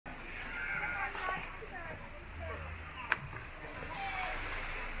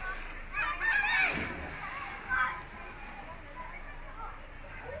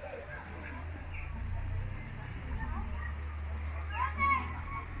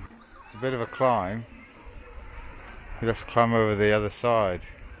It's a bit of a climb. You'd have to climb over the other side.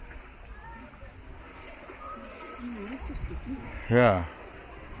 Yeah.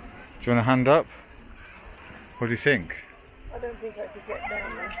 Do you want a hand up? What do you think? I don't think I could get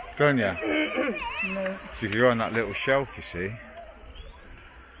down there. Don't you? No. If you're on that little shelf, you see. It'd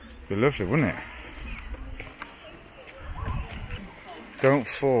be lovely, wouldn't it? Don't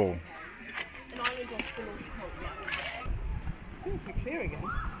fall. It's clear again.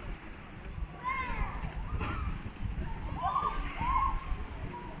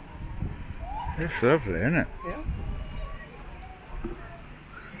 It's lovely, isn't it? Yeah.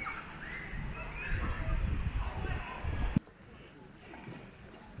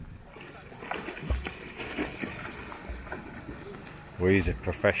 Well, he's a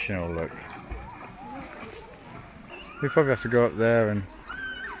professional, look. We probably have to go up there and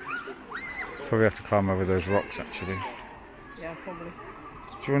probably have to climb over those rocks actually. Yeah, probably.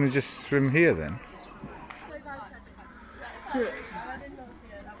 Do you want to just swim here then?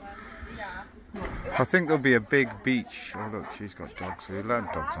 I think there'll be a big beach. Oh look, she's got dogs. We're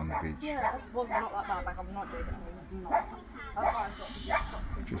allowed dogs on the beach. Yeah, well, not like that, like I'm not doing it. I'm not. That's why I've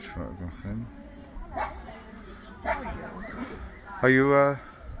got Just photograph them. Are you I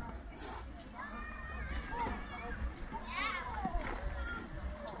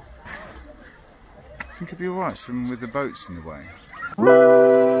think it'd be alright swimming with the boats in the way.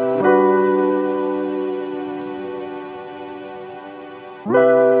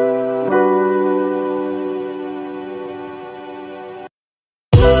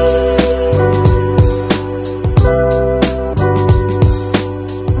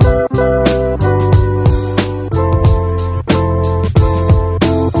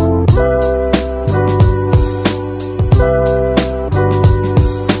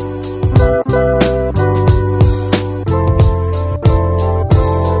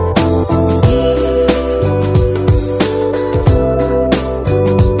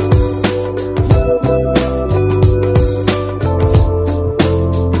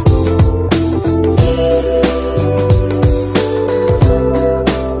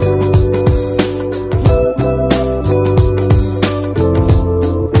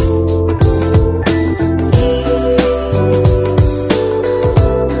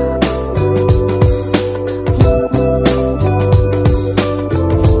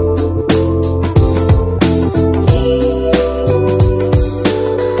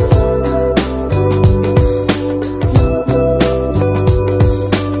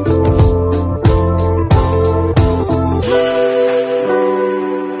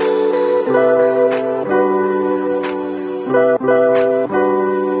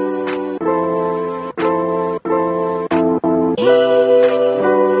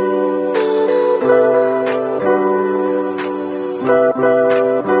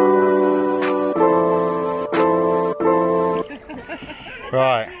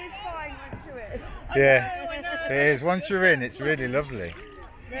 Right. Yeah, it is. Once you're in, it's really lovely.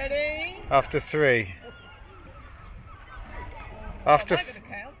 Ready? After 3. After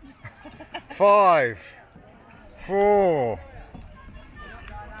 5, 4,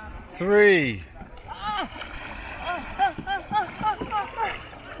 3.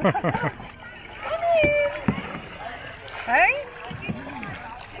 Hey?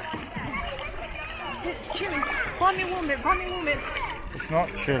 It's chilly. Find me a warm bit, find me a warm bit. It's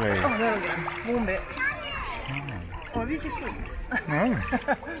not chilly. Oh, there we go. Warm bit. Oh, have you just looked? No.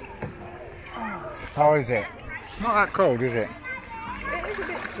 How is it? It's not that cold, is it? It is a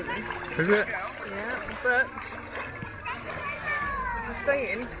bit chilly. Is it? Yeah, but if you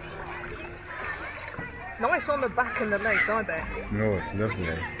stay in, nice on the back and the legs, I bet. No, it's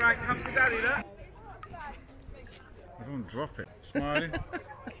lovely. Right, come to daddy, look. I don't drop it. Smiling.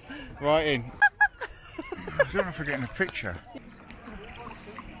 Right in. I don't know if we're getting a picture.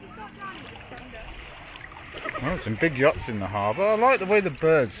 Oh, some big yachts in the harbour. I like the way the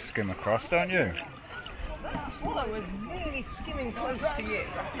birds skim across, don't you? That swallow was really skimming close to you.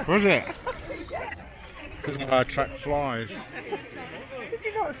 Was it? It's because I attract flies. Did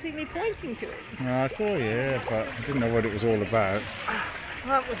you not see me pointing to it? No, I saw you, yeah, but I didn't know what it was all about.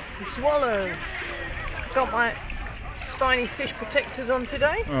 That was the swallow. Got my spiny fish protectors on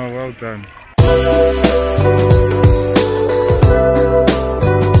today. Oh, well done.